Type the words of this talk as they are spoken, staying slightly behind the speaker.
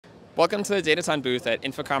Welcome to the Dataton booth at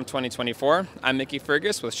InfoComm 2024. I'm Mickey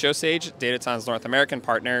Fergus with ShowSage, Dataton's North American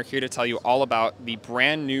partner, here to tell you all about the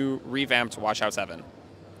brand new revamped WATCHOUT 7.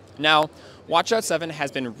 Now, WATCHOUT 7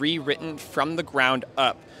 has been rewritten from the ground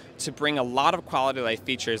up to bring a lot of quality of life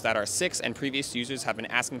features that our 6 and previous users have been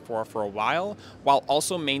asking for a while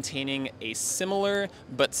also maintaining a similar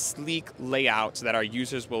but sleek layout that our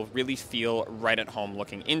users will really feel right at home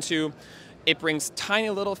looking into. It brings tiny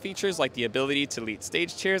little features like the ability to delete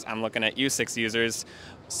stage chairs. I'm looking at you, 6 users.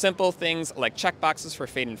 Simple things like checkboxes for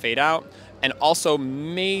fade and fade out, and also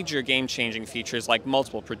major game-changing features like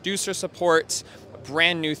multiple producer support,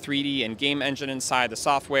 brand new 3D and game engine inside the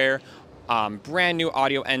software, brand new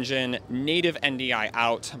audio engine, native NDI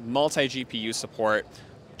out, multi-GPU support,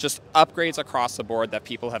 just upgrades across the board that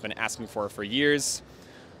people have been asking for years.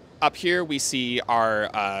 Up here we see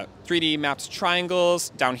our 3D mapped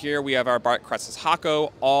triangles. Down here we have our Bart Kretz's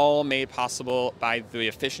Hako, all made possible by the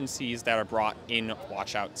efficiencies that are brought in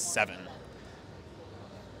WATCHOUT 7.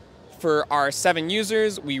 For our 7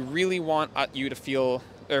 users, we really want you to feel,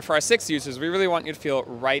 or for our 6 users, we really want you to feel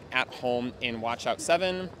right at home in WATCHOUT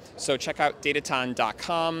 7. So check out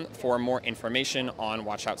Dataton.com for more information on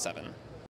WATCHOUT 7.